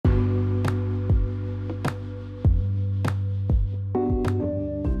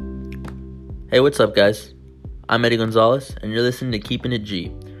Hey, what's up, guys? I'm Eddie Gonzalez, and you're listening to Keeping It G,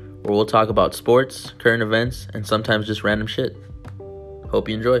 where we'll talk about sports, current events, and sometimes just random shit. Hope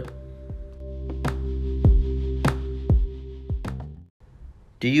you enjoy.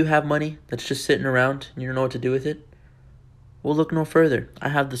 Do you have money that's just sitting around and you don't know what to do with it? Well, look no further. I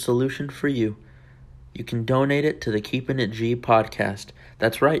have the solution for you. You can donate it to the Keeping It G podcast.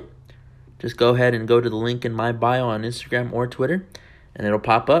 That's right. Just go ahead and go to the link in my bio on Instagram or Twitter, and it'll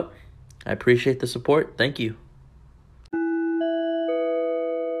pop up. I appreciate the support. Thank you.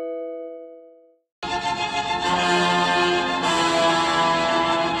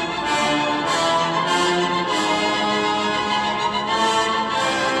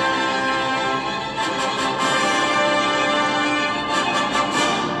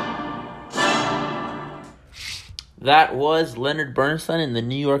 That was Leonard Bernstein in the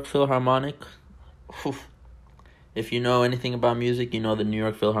New York Philharmonic. If you know anything about music, you know the New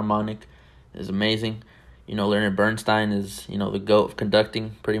York Philharmonic is amazing. You know Leonard Bernstein is, the GOAT of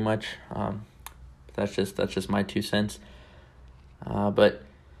conducting, pretty much. That's just my 2 cents. But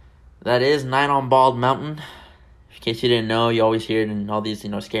that is Night on Bald Mountain. In case you didn't know, you always hear it in all these,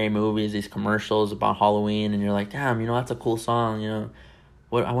 scary movies, these commercials about Halloween, and you're like, damn, that's a cool song,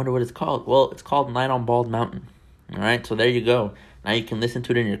 I wonder what it's called. Well, it's called Night on Bald Mountain. All right, so there you go. Now you can listen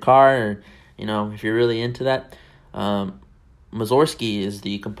to it in your car, or, if you're really into that. Mussorgsky is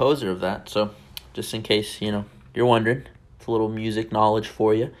the composer of that, so just in case, you're wondering, it's a little music knowledge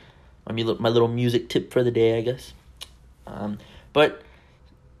for you. My little music tip for the day, I guess. But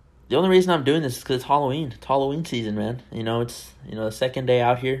the only reason I'm doing this is because it's Halloween. It's Halloween season, man. It's, the second day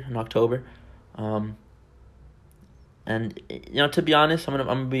out here in October. And, to be honest, I'm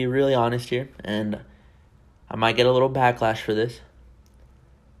gonna be really honest here, and I might get a little backlash for this,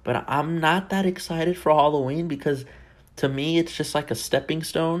 but I'm not that excited for Halloween because to me it's just like a stepping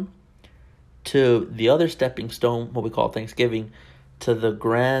stone to the other stepping stone, what we call Thanksgiving, to the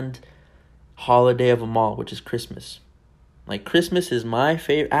grand holiday of them all, which is Christmas. Like, Christmas is my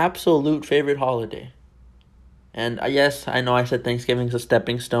absolute favorite holiday. And yes, I know I said Thanksgiving's a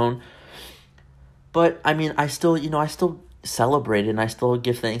stepping stone, but I still celebrate it, and I still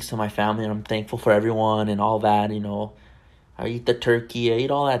give thanks to my family, and I'm thankful for everyone and all that. I eat the turkey, I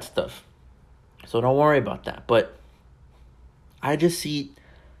eat all that stuff, so don't worry about that. But I just see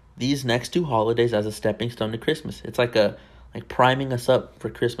these next 2 holidays as a stepping stone to Christmas. It's like priming us up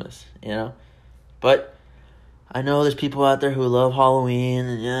for Christmas, But I know there's people out there who love Halloween,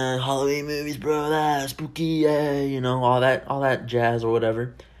 and Halloween movies, bro, that spooky, all that jazz or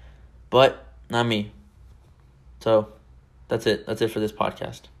whatever. But not me. So that's it. That's it for this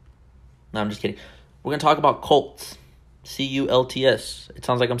podcast. No, I'm just kidding. We're going to talk about Colts. Cults. It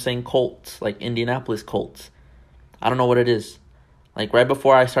sounds like I'm saying Colts, like Indianapolis Colts. I don't know what it is. Like, right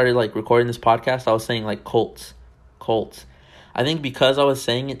before I started, recording this podcast, I was saying, Colts. I think because I was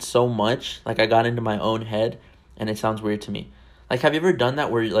saying it so much, I got into my own head, and it sounds weird to me. Have you ever done that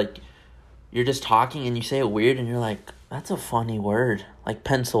where, you're just talking and you say it weird, and you're like, that's a funny word. Like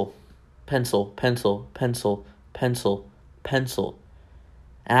pencil. Pencil.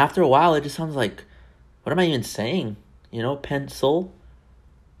 And after a while, it just sounds like, what am I even saying? Pencil.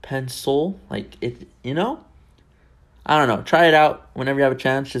 It, I don't know. Try it out whenever you have a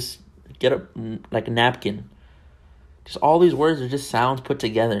chance. Just get a napkin. Just all these words are just sounds put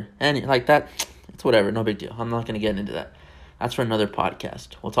together. And like that, it's whatever. No big deal. I'm not going to get into that. That's for another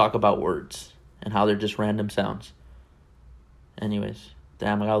podcast. We'll talk about words and how they're just random sounds. Anyways.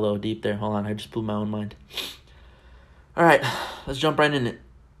 Damn, I got a little deep there. Hold on, I just blew my own mind. All right, let's jump right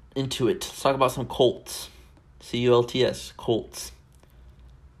into it. Let's talk about some Colts. Cults. Colts.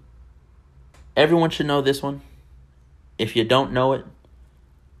 Everyone should know this one. If you don't know it,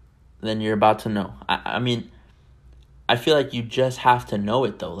 then you're about to know. I feel like you just have to know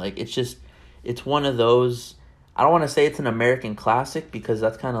it, though. It's one of those. I don't want to say it's an American classic because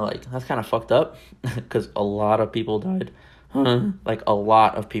that's kind of fucked up because a lot of people died. A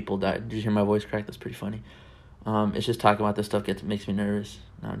lot of people died. Did you hear my voice crack? That's pretty funny. It's just talking about this stuff makes me nervous.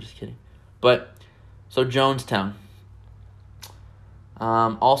 No, I'm just kidding. But, so Jonestown.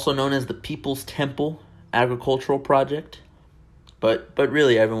 Also known as the People's Temple Agricultural Project. But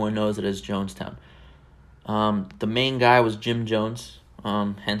really everyone knows it as Jonestown. The main guy was Jim Jones.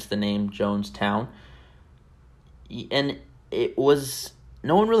 Hence the name Jonestown. And it was,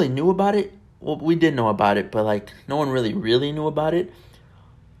 no one really knew about it. Well, we did know about it, but no one really knew about it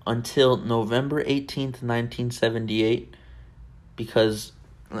until November 18th, 1978. Because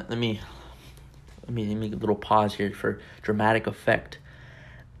let me make a little pause here for dramatic effect.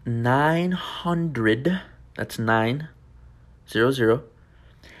 900, that's 900,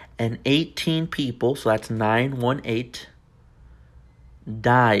 918 people, so that's 918,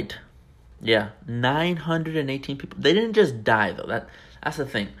 died. Yeah, 918 people. They didn't just die, though. That's the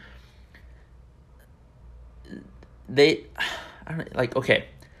thing. Okay.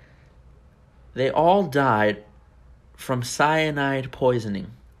 They all died from cyanide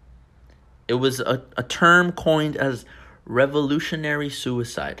poisoning. It was a term coined as revolutionary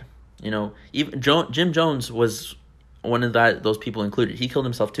suicide. Even Jim Jones was one of those people included. He killed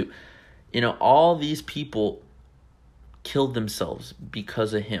himself too. All these people killed themselves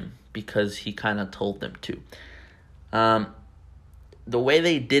because of him, because he kind of told them to. The way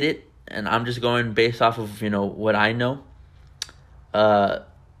they did it, and I'm just going based off of, what I know.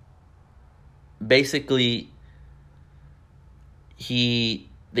 Basically,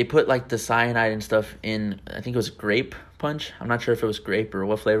 they put like the cyanide and stuff in, I think it was grape punch. I'm not sure if it was grape or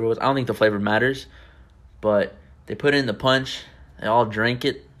what flavor it was. I don't think the flavor matters, but they put it in the punch. They all drank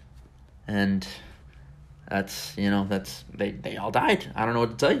it, and they all died. I don't know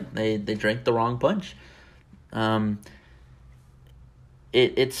what to tell you. They drank the wrong punch.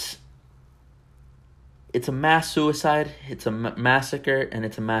 It's a mass suicide, it's a massacre, and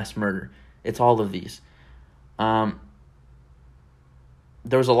it's a mass murder. It's all of these.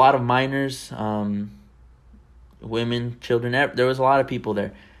 There was a lot of minors, women, children. There was a lot of people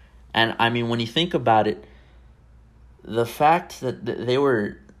there. And, I mean, when you think about it, the fact that they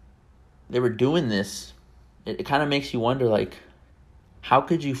were doing this, it kind of makes you wonder, like, how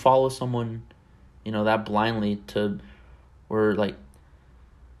could you follow someone, that blindly to where, like,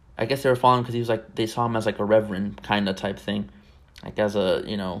 I guess they were following because he was like, they saw him as like a reverend kind of type thing, like as a,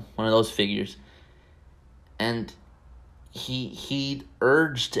 one of those figures. And he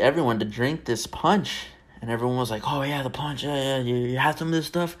urged everyone to drink this punch, and everyone was like, oh yeah, the punch, yeah, you have some of this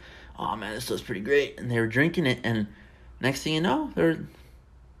stuff? Oh man, this stuff's pretty great. And they were drinking it, and next thing you know,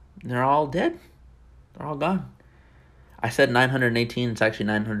 they're all dead. They're all gone. I said 918, it's actually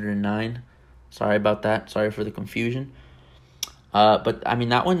 909. Sorry about that. Sorry for the confusion. But I mean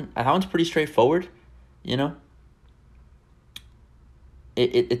that one's pretty straightforward,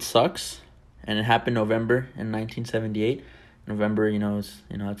 It sucks, and it happened November in 1978. November,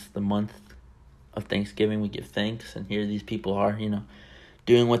 it's the month of Thanksgiving. We give thanks, and here these people are,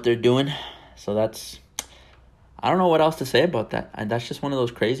 doing what they're doing. So I don't know what else to say about that. And that's just one of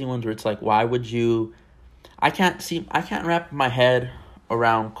those crazy ones where it's like, why would you? I can't wrap my head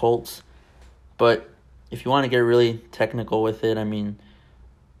around Colts, but if you want to get really technical with it, I mean,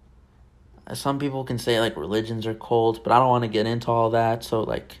 some people can say, like, religions are cults, but I don't want to get into all that. So,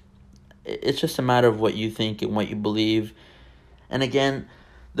 like, it's just a matter of what you think and what you believe. And, again,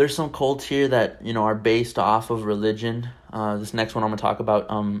 there's some cults here that, are based off of religion. This next one I'm going to talk about,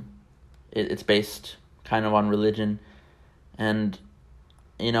 it's based kind of on religion. And,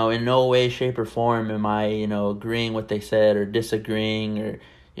 in no way, shape, or form am I, agreeing what they said or disagreeing or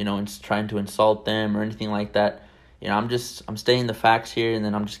and trying to insult them or anything like that. I'm stating the facts here, and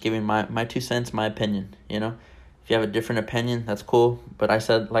then I'm just giving my 2 cents, my opinion, If you have a different opinion, that's cool. But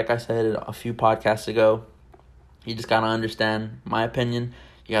like I said a few podcasts ago, you just gotta understand my opinion.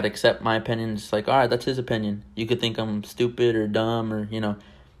 You gotta accept my opinion. It's like, all right, that's his opinion. You could think I'm stupid or dumb or,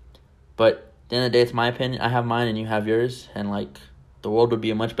 But at the end of the day, it's my opinion. I have mine and you have yours. And, like, the world would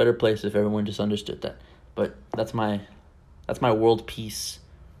be a much better place if everyone just understood that. But that's my world peace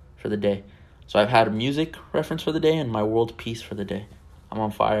for the day. So I've had a music reference for the day and my world peace for the day. I'm on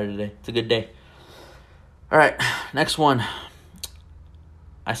fire today. It's a good day. All right, next one.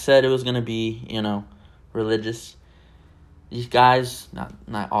 I said it was going to be, religious. These guys, not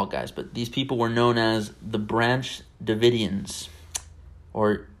all guys, but these people were known as the Branch Davidians.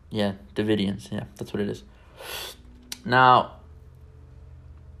 Or, yeah, Davidians. Yeah, that's what it is. Now,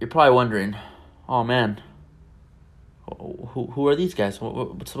 you're probably wondering, oh man, who are these guys?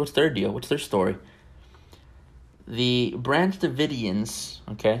 What's their deal? What's their story? The Branch Davidians,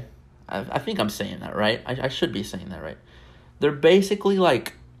 okay? I think I'm saying that right. I should be saying that right. They're basically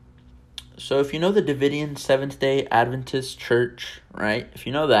like, so if you know the Davidian Seventh-day Adventist Church, right? If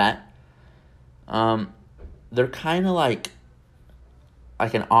you know that, they're kind of like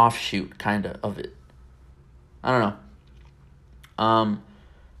an offshoot kind of it. I don't know.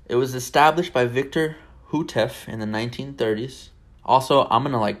 It was established by Victor Houteff in the 1930s. Also, I'm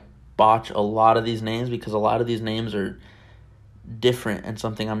going to botch a lot of these names because a lot of these names are different and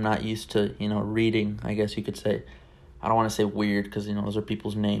something I'm not used to, reading, I guess you could say. I don't want to say weird because, those are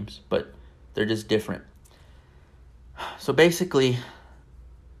people's names, but they're just different. So basically,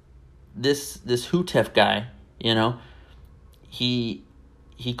 this Houteff guy, he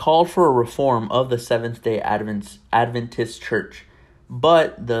called for a reform of the Seventh-day Adventist Church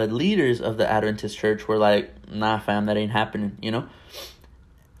But the leaders of the Adventist church were like, nah, fam, that ain't happening,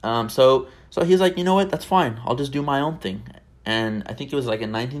 So he's like, you know what, that's fine. I'll just do my own thing. And I think it was like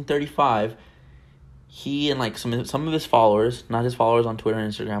in 1935, he and like some of his followers, not his followers on Twitter and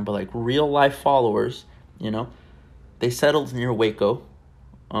Instagram, but like real life followers, they settled near Waco,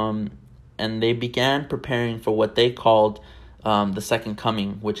 and they began preparing for what they called the second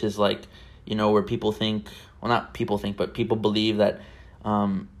coming, which is like, where people think, well, not people think, but people believe that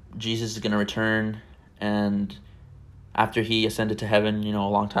Jesus is going to return, and after he ascended to heaven, a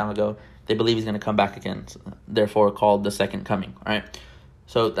long time ago, they believe he's going to come back again, therefore called the second coming, right?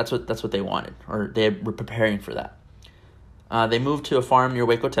 So that's what they wanted, or they were preparing for that. They moved to a farm near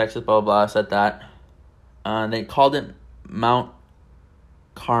Waco, Texas, blah, blah, blah, said that. They called it Mount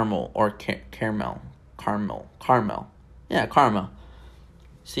Carmel, or Carmel. Yeah, Carmel.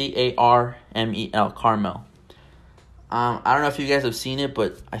 Carmel, Carmel. I don't know if you guys have seen it,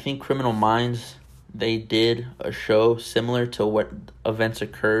 but I think Criminal Minds, they did a show similar to what events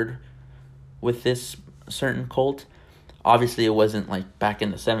occurred with this certain cult. Obviously, it wasn't like back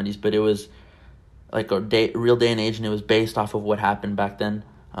in the 70s, but it was like real day and age, and it was based off of what happened back then.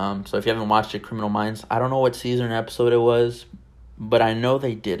 So if you haven't watched it, Criminal Minds, I don't know what season or episode it was, but I know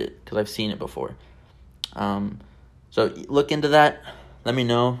they did it because I've seen it before. So look into that. Let me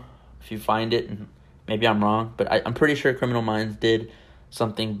know if you find it, and maybe I'm wrong, but I'm pretty sure Criminal Minds did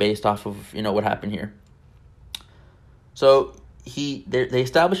something based off of what happened here. So they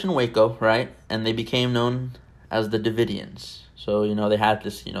established in Waco, right, and they became known as the Davidians. So they had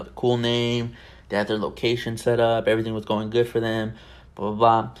this the cool name. They had their location set up. Everything was going good for them. Blah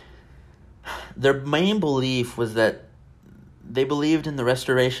blah blah. Their main belief was that they believed in the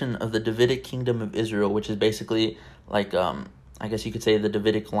restoration of the Davidic kingdom of Israel, which is basically like I guess you could say the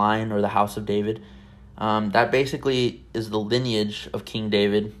Davidic line or the house of David. That basically is the lineage of King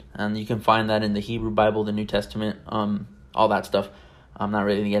David, and you can find that in the Hebrew Bible, the New Testament, all that stuff. I'm not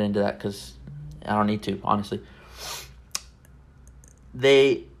really going to get into that because I don't need to, honestly.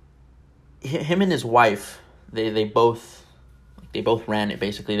 Him and his wife, they both ran it,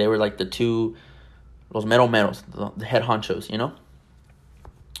 basically. They were like those mero meros, the head honchos,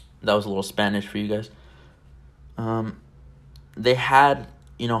 That was a little Spanish for you guys. They had,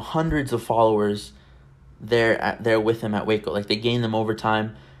 hundreds of followers there with him at Waco. Like, they gained them over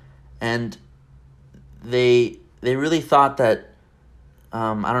time, and they really thought that,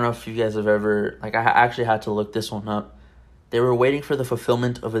 I don't know if you guys have ever, like, I actually had to look this one up. They were waiting for the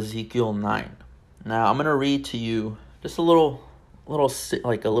fulfillment of Ezekiel 9. Now, I'm going to read to you just a little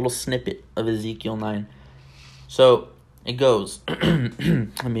snippet of Ezekiel 9. So, it goes,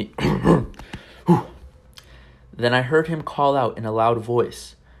 let me, Then I heard him call out in a loud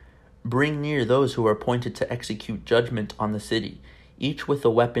voice, "Bring near those who are appointed to execute judgment on the city, each with a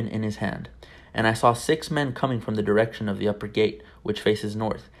weapon in his hand. And I saw 6 men coming from the direction of the upper gate, which faces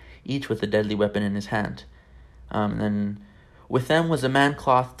north, each with a deadly weapon in his hand. Then with them was a man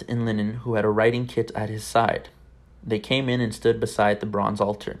clothed in linen, who had a writing kit at his side. They came in and stood beside the bronze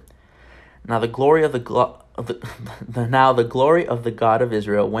altar. Now the glory of the God of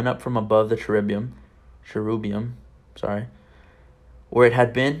Israel went up from above the cherubim, where it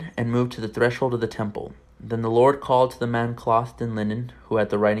had been, and moved to the threshold of the temple. Then the Lord called to the man clothed in linen, who had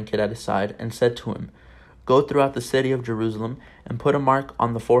the writing kit at his side, and said to him, Go throughout the city of Jerusalem, and put a mark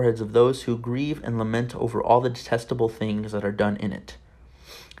on the foreheads of those who grieve and lament over all the detestable things that are done in it.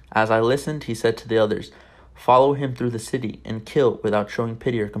 As I listened, he said to the others, Follow him through the city, and kill without showing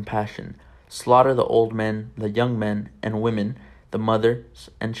pity or compassion. Slaughter the old men, the young men and women, the mothers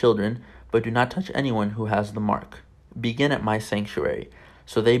and children, but do not touch anyone who has the mark. Begin at my sanctuary."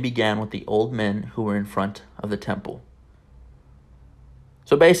 So they began with the old men who were in front of the temple.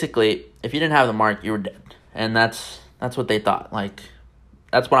 So basically, if you didn't have the mark, you were dead. And that's what they thought. Like,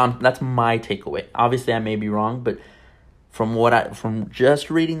 that's my takeaway. Obviously, I may be wrong, but from just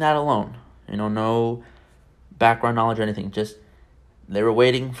reading that alone, no background knowledge or anything, just they were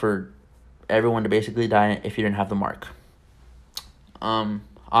waiting for everyone to basically die if you didn't have the mark.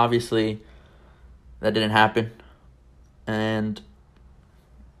 Obviously, that didn't happen. And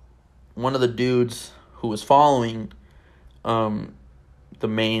one of the dudes who was following the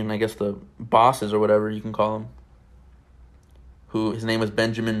main, I guess the bosses or whatever you can call them, his name was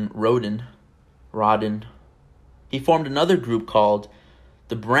Benjamin Rodin, he formed another group called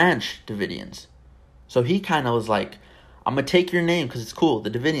the Branch Davidians. So he kind of was like, I'm going to take your name because it's cool,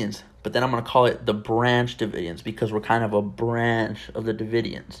 the Davidians, but then I'm going to call it the Branch Davidians because we're kind of a branch of the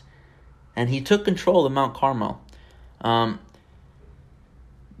Davidians. And he took control of Mount Carmel.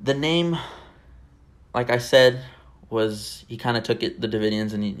 The name, like I said, was he kind of took the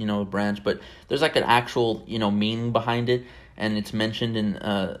Davidians and branched, but there's like an actual meaning behind it, and it's mentioned in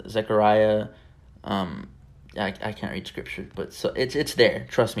Zechariah. I can't read scripture, but so it's there.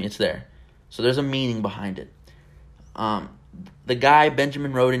 Trust me, it's there. So there's a meaning behind it. The guy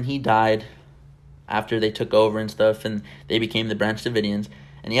Benjamin Roden, he died after they took over and stuff, and they became the Branch Davidians.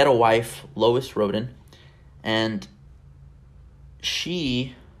 And he had a wife, Lois Roden, and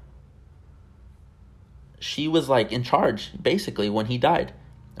she was like in charge basically when he died.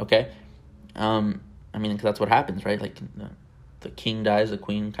 Okay, I mean, 'cause that's what happens, right? Like the king dies, the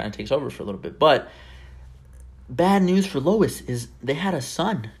queen kind of takes over for a little bit. But bad news for Lois is they had a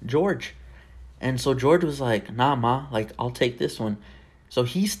son, George. And so George was like, nah, ma, like, I'll take this one. So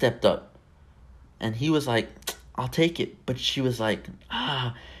he stepped up. And he was like, I'll take it. But she was like,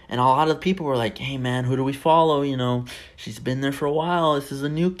 ah. And a lot of people were like, hey, man, who do we follow? She's been there for a while. This is a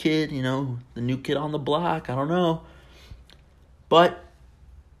new kid, the new kid on the block. I don't know. But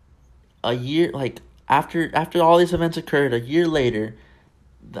a year, like, after all these events occurred, a year later,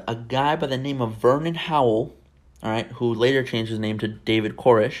 a guy by the name of Vernon Howell, all right, who later changed his name to David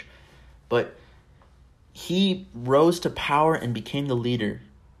Koresh, but he rose to power and became the leader.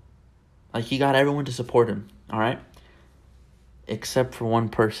 Like, he got everyone to support him, all right? Except for one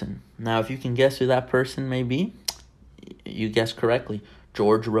person. Now, if you can guess who that person may be, you guessed correctly.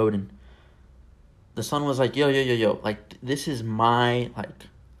 George Roden. The son was like, yo. Like, this is my, like,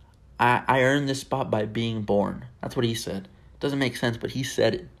 I earned this spot by being born. That's what he said. Doesn't make sense, but he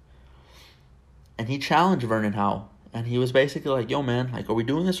said it. And he challenged Vernon Howell. And he was basically like, yo, man, like, are we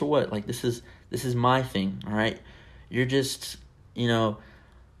doing this or what? Like, this is my thing, all right? You're just,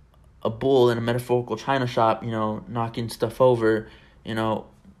 a bull in a metaphorical china shop, knocking stuff over,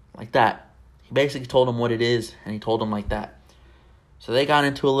 like that. He basically told him what it is, and he told him like that. So they got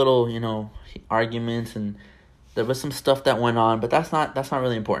into a little, arguments, and there was some stuff that went on, but that's not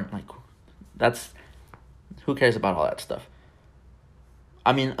really important. Like, who cares about all that stuff?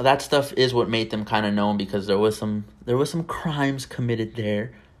 I mean, that stuff is what made them kind of known, because there was some crimes committed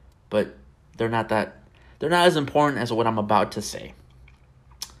there, but they're not as important as what I'm about to say.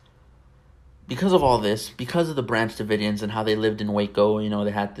 Because of all this, because of the Branch Davidians and how they lived in Waco,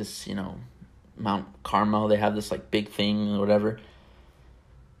 they had this, Mount Carmel, they have this like big thing or whatever.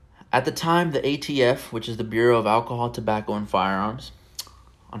 At the time, the ATF, which is the Bureau of Alcohol, Tobacco, and Firearms,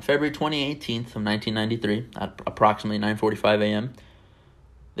 on February 28th of 1993, at approximately 9:45 a.m.,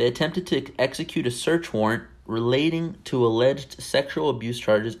 they attempted to execute a search warrant relating to alleged sexual abuse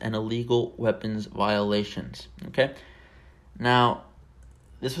charges and illegal weapons violations. Okay? Now,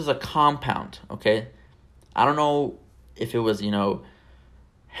 this was a compound, okay? I don't know if it was,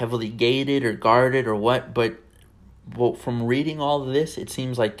 heavily gated or guarded or what, but from reading all of this, it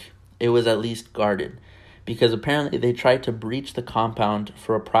seems like it was at least guarded. Because apparently they tried to breach the compound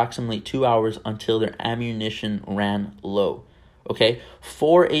for approximately 2 hours until their ammunition ran low. Okay,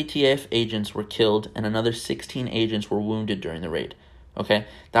 4 ATF agents were killed and another 16 agents were wounded during the raid. Okay,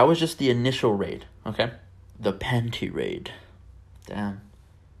 that was just the initial raid. Okay, the panty raid. Damn.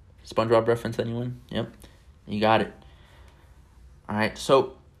 SpongeBob reference, anyone? Yep, you got it. All right,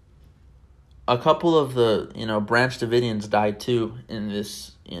 so a couple of the Branch Davidians died too in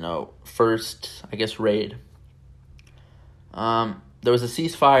this first, I guess, raid. There was a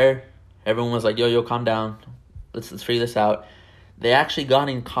ceasefire. Everyone was like, yo, calm down. Let's figure this out. They actually got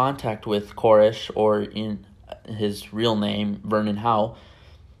in contact with Koresh, or in his real name, Vernon Howell,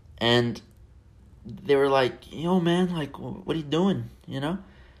 and they were like, yo, man, like, what are you doing,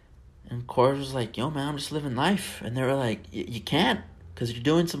 And Koresh was like, yo, man, I'm just living life. And they were like, you can't, because you're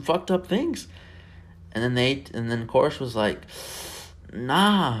doing some fucked up things. And then Koresh was like,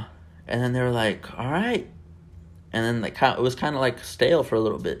 nah. And then they were like, all right. And then it was kind of like stale for a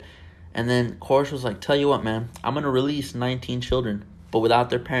little bit. And then Koresh was like, tell you what, man, I'm going to release 19 children, but without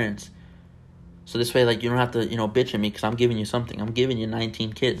their parents. So this way, like, you don't have to, bitch at me, because I'm giving you something. I'm giving you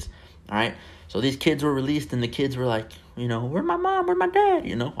 19 kids, all right? So these kids were released, and the kids were like, where's my mom, where's my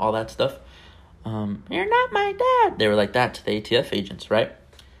dad, all that stuff. You're not my dad. They were like that to the ATF agents, right?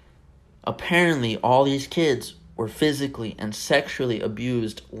 Apparently, all these kids were physically and sexually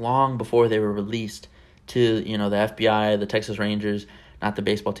abused long before they were released to, the FBI, the Texas Rangers, not the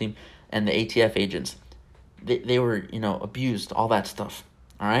baseball team, and the ATF agents. They were, abused, all that stuff,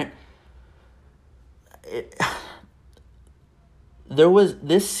 all right? There was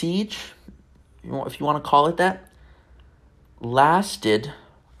this siege, if you want to call it that, lasted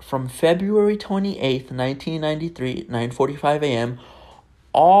from February 28th, 1993, 9:45 a.m.,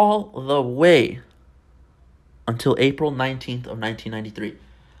 all the way until April 19th of 1993.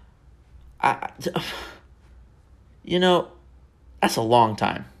 You know, that's a long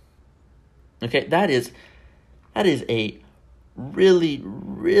time. Okay, that is a really,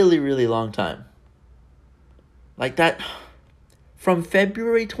 really, really long time. Like that, from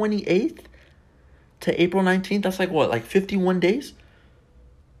February 28th to April 19th, that's like what, like 51 days?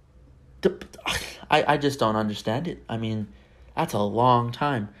 I just don't understand it. I mean, that's a long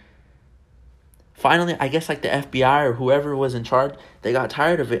time. Finally, I guess like the FBI or whoever was in charge, they got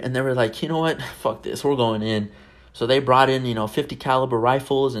tired of it and they were like, you know what, fuck this, we're going in. So they brought in, 50 caliber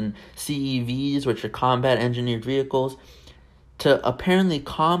rifles and CEVs, which are combat engineered vehicles, to apparently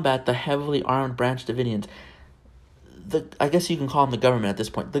combat the heavily armed Branch Davidians. I guess you can call them the government at this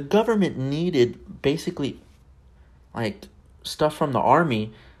point. The government needed basically like stuff from the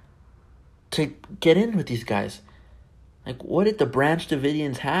army to get in with these guys. Like, what did the Branch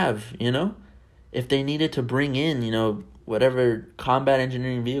Davidians have, if they needed to bring in, whatever combat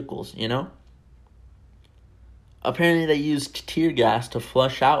engineering vehicles, Apparently they used tear gas to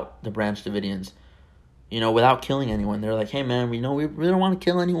flush out the Branch Davidians, without killing anyone. They're like, hey man, we really don't want to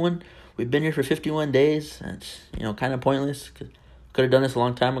kill anyone. We've been here for 51 days. And it's, kind of pointless. Could have done this a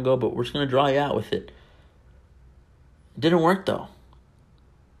long time ago, but we're just going to draw you out with it. It didn't work though.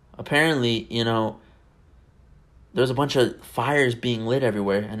 Apparently, there's a bunch of fires being lit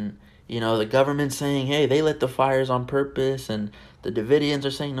everywhere. And, the government's saying, hey, they lit the fires on purpose. And the Davidians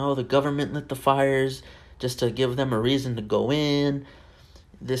are saying, no, the government lit the fires just to give them a reason to go in.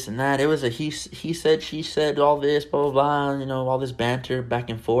 This and that. It was a he said, she said, all this, blah, blah, blah. All this banter back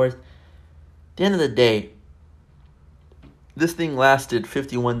and forth. At the end of the day, this thing lasted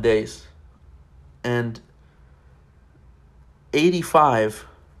 51 days. And 85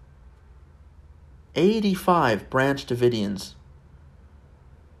 Branch Davidians.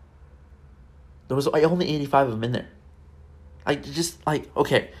 There was only 85 of them in there.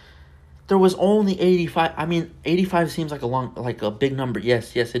 Okay. There was only 85. I mean, 85 seems like a big number.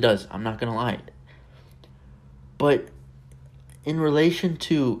 Yes, it does. I'm not going to lie. But in relation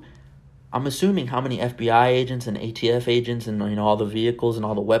to, I'm assuming how many FBI agents and ATF agents and, all the vehicles and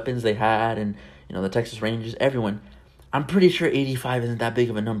all the weapons they had and, the Texas Rangers, everyone, I'm pretty sure 85 isn't that big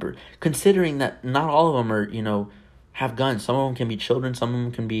of a number, considering that not all of them are, have guns. Some of them can be children. Some of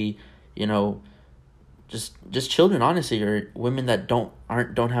them can be, just children, honestly, or women that don't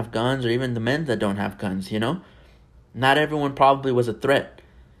have guns, or even the men that don't have guns. Not everyone probably was a threat.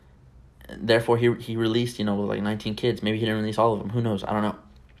 Therefore, he released, like 19 kids. Maybe he didn't release all of them. Who knows? I don't know.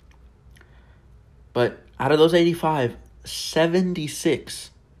 But out of those 85,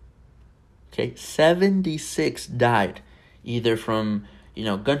 76. Okay, 76 died, either from,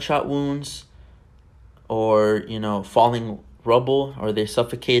 gunshot wounds, or, falling rubble, or they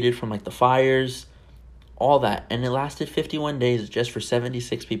suffocated from, like, the fires, all that. And it lasted 51 days just for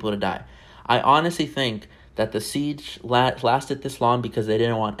 76 people to die. I honestly think that the siege lasted this long because they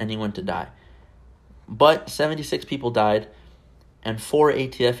didn't want anyone to die. But 76 people died, and 4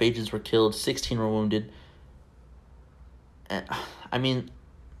 ATF agents were killed, 16 were wounded. And, I mean,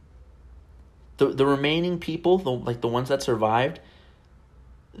 the remaining people, the ones that survived,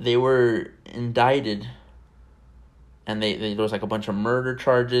 they were indicted, and there was like a bunch of murder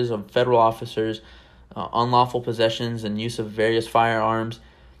charges of federal officers, unlawful possessions and use of various firearms,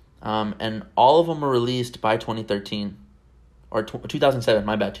 and all of them were released by 2013, or 2007.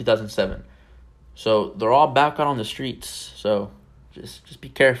 My bad, 2007. So they're all back out on the streets. So just be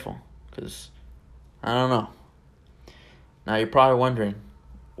careful, because I don't know. Now you're probably wondering,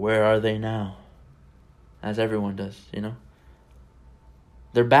 where are they now? As everyone does,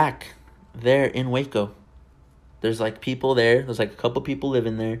 They're back there in Waco. There's like people there. There's like a couple people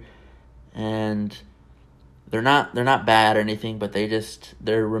living there, and they're not bad or anything, but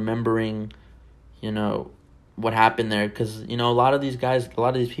they're remembering, what happened there, because a lot of these guys, a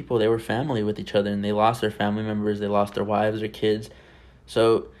lot of these people, they were family with each other, and they lost their family members, they lost their wives, their kids.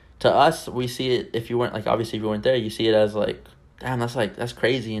 So to us, we see it. If you weren't obviously if you weren't there, you see it as like, damn, that's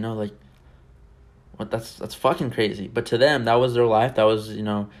crazy, what, that's fucking crazy. But to them, that was their life, that was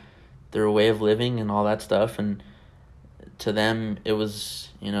their way of living and all that stuff, and to them it was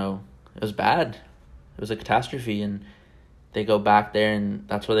it was bad. It was a catastrophe, and they go back there, and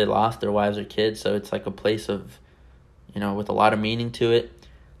that's where they lost their wives or kids. So it's like a place of, with a lot of meaning to it.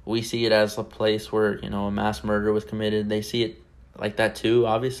 We see it as a place where, a mass murder was committed. They see it like that too,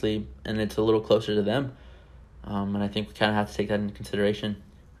 obviously, and it's a little closer to them. And I think we kind of have to take that into consideration.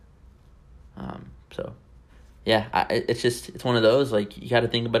 So, yeah, it's one of those, like, you got to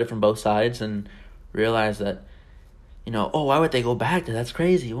think about it from both sides and realize that, why would they go back there? That's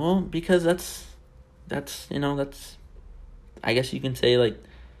crazy. Well, because that's I guess you can say, like,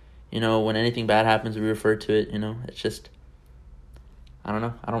 when anything bad happens, we refer to it. It's just, I don't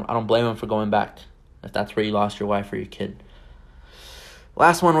know. I don't blame them for going back if that's where you lost your wife or your kid.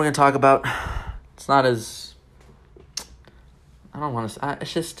 Last one we're gonna talk about. It's not as, I don't want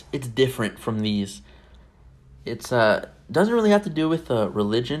to. It's different from these. It's doesn't really have to do with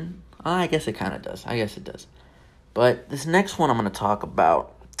religion. I guess it kind of does. I guess it does. But this next one I'm going to talk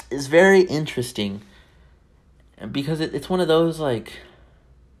about is very interesting because it's one of those, like,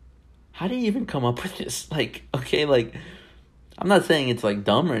 how do you even come up with this? Like, okay, like, I'm not saying it's, like,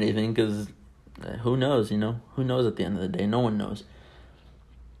 dumb or anything because who knows, Who knows at the end of the day? No one knows.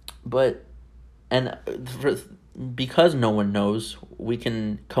 But, because no one knows, we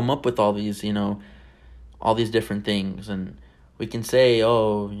can come up with all these, all these different things. And we can say,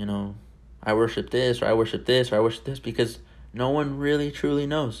 oh, I worship this, or I worship this, or I worship this, because no one really truly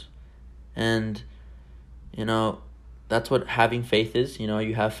knows. And, that's what having faith is.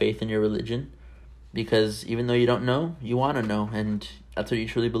 You have faith in your religion, because even though you don't know, you want to know, and that's what you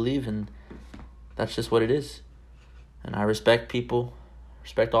truly believe, and that's just what it is. And I respect people,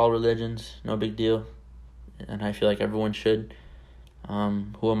 respect all religions, no big deal, and I feel like everyone should.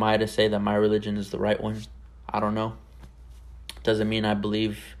 Who am I to say that my religion is the right one? I don't know. Doesn't mean I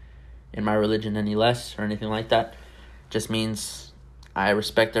believe in my religion any less or anything like that. Just means I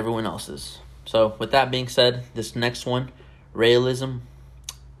respect everyone else's. So with that being said, this next one, realism,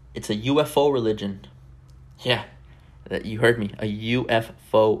 it's a UFO religion. Yeah, you heard me, a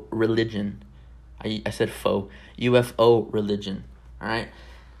UFO religion. I said faux. UFO religion. All right.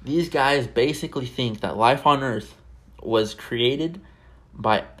 These guys basically think that life on Earth was created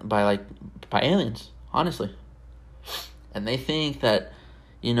by aliens, honestly. And they think that,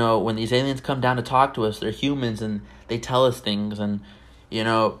 when these aliens come down to talk to us, they're humans and they tell us things, and,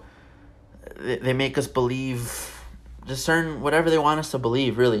 they make us believe just certain, whatever they want us to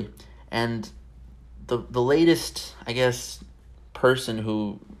believe, really. And the latest, I guess, person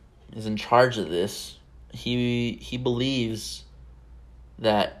who is in charge of this, he believes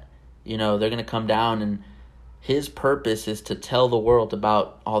that, they're going to come down, and his purpose is to tell the world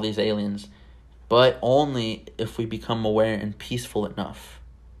about all these aliens, but only if we become aware and peaceful enough,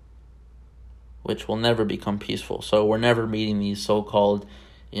 which will never become peaceful. So we're never meeting these so-called,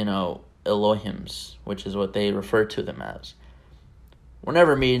 Elohims, which is what they refer to them as. We're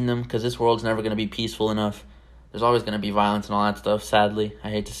never meeting them because this world's never going to be peaceful enough. There's always going to be violence and all that stuff, sadly.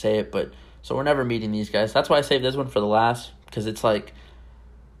 I hate to say it, but so we're never meeting these guys. That's why I saved this one for the last, because it's like,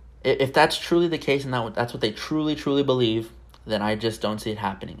 if that's truly the case and that's what they truly, truly believe, then I just don't see it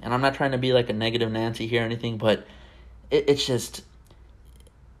happening. And I'm not trying to be like a negative Nancy here or anything, but it's just,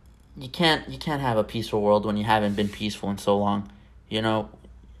 you can't have a peaceful world when you haven't been peaceful in so long.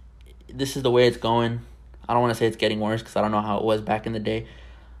 This is the way it's going. I don't want to say it's getting worse because I don't know how it was back in the day.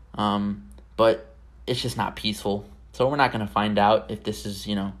 But it's just not peaceful. So we're not going to find out if this is,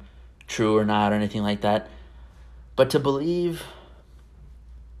 true or not or anything like that. But to believe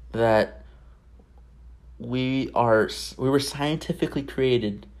that we were scientifically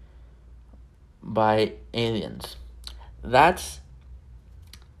created by aliens, that's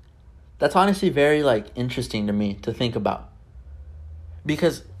honestly very, like, interesting to me to think about,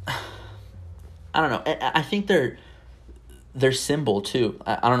 because I don't know, I think their symbol too,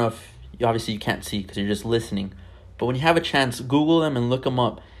 I don't know if you can't see because you're just listening, but when you have a chance, Google them and look them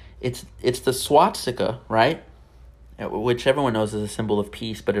up. It's the swastika, right? Which everyone knows is a symbol of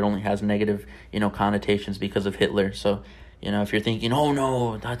peace, but it only has negative, connotations because of Hitler. So, if you're thinking, oh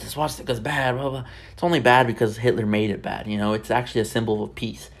no, the swastika's bad, blah, blah, it's only bad because Hitler made it bad. It's actually a symbol of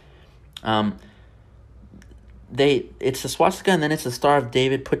peace. It's the swastika, and then it's the Star of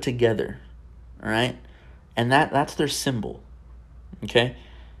David put together, all right? And that's their symbol, okay?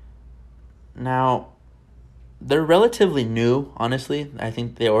 Now, they're relatively new, honestly. I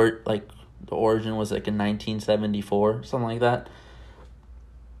think the origin was like in 1974, something like that.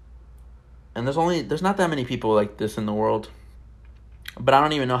 And there's not that many people like this in the world. But I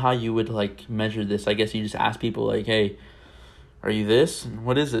don't even know how you would, like, measure this. I guess you just ask people, like, hey, are you this?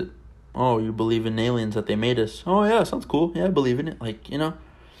 What is it? Oh, you believe in aliens, that they made us. Oh, yeah, sounds cool. Yeah, I believe in it. Like,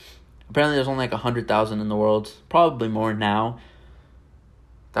 apparently there's only like 100,000 in the world. Probably more now.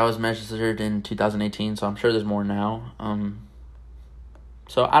 That was measured in 2018, so I'm sure there's more now.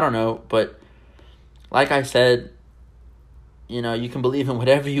 So I don't know, but like I said, you can believe in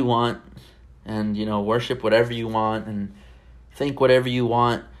whatever you want, and, worship whatever you want, and think whatever you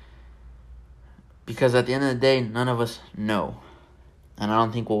want, because at the end of the day, none of us know. And I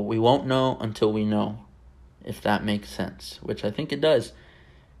don't think we won't know until we know, if that makes sense, which I think it does.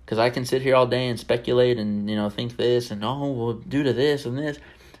 Because I can sit here all day and speculate and, think this and, oh, well, due to this and this.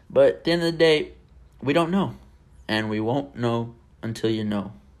 But at the end of the day, we don't know. And we won't know until you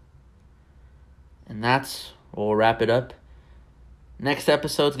know. And that's where we'll wrap it up. Next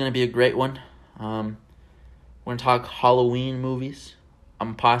episode's going to be a great one. We're going to talk Halloween movies.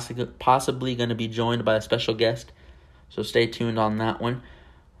 I'm possibly going to be joined by a special guest. So stay tuned on that one.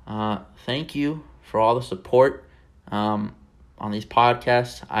 Thank you for all the support on these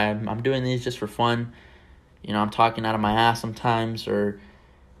podcasts. I'm doing these just for fun. I'm talking out of my ass sometimes, or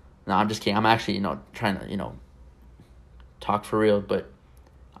no, I'm just kidding. I'm actually, trying to, talk for real, but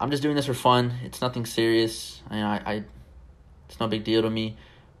I'm just doing this for fun. It's nothing serious. It's no big deal to me,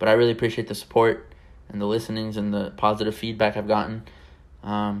 but I really appreciate the support and the listenings and the positive feedback I've gotten.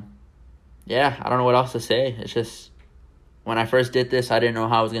 I don't know what else to say. It's just, when I first did this, I didn't know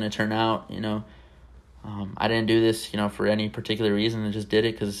how it was going to turn out, I didn't do this, for any particular reason. I just did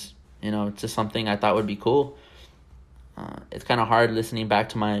it because, it's just something I thought would be cool. It's kind of hard listening back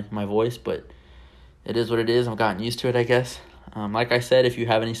to my voice, but it is what it is. I've gotten used to it, I guess. Like I said, if you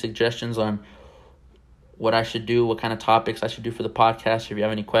have any suggestions on what I should do, what kind of topics I should do for the podcast, if you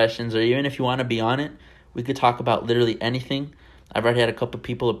have any questions, or even if you want to be on it, we could talk about literally anything. I've already had a couple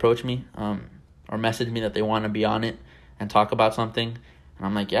people approach me or message me that they want to be on it and talk about something. And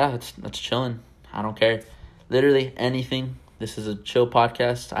I'm like, yeah, that's chilling. I don't care. Literally anything. This is a chill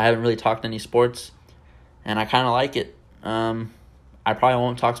podcast. I haven't really talked any sports, and I kind of like it. I probably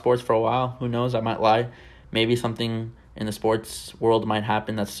won't talk sports for a while. Who knows? I might lie. Maybe something in the sports world might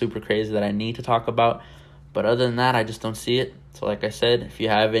happen that's super crazy that I need to talk about. But other than that, I just don't see it. So like I said, if you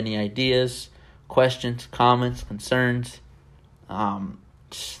have any ideas, questions, comments, concerns,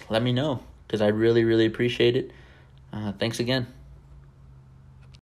 just let me know, because I really, really appreciate it. Thanks again.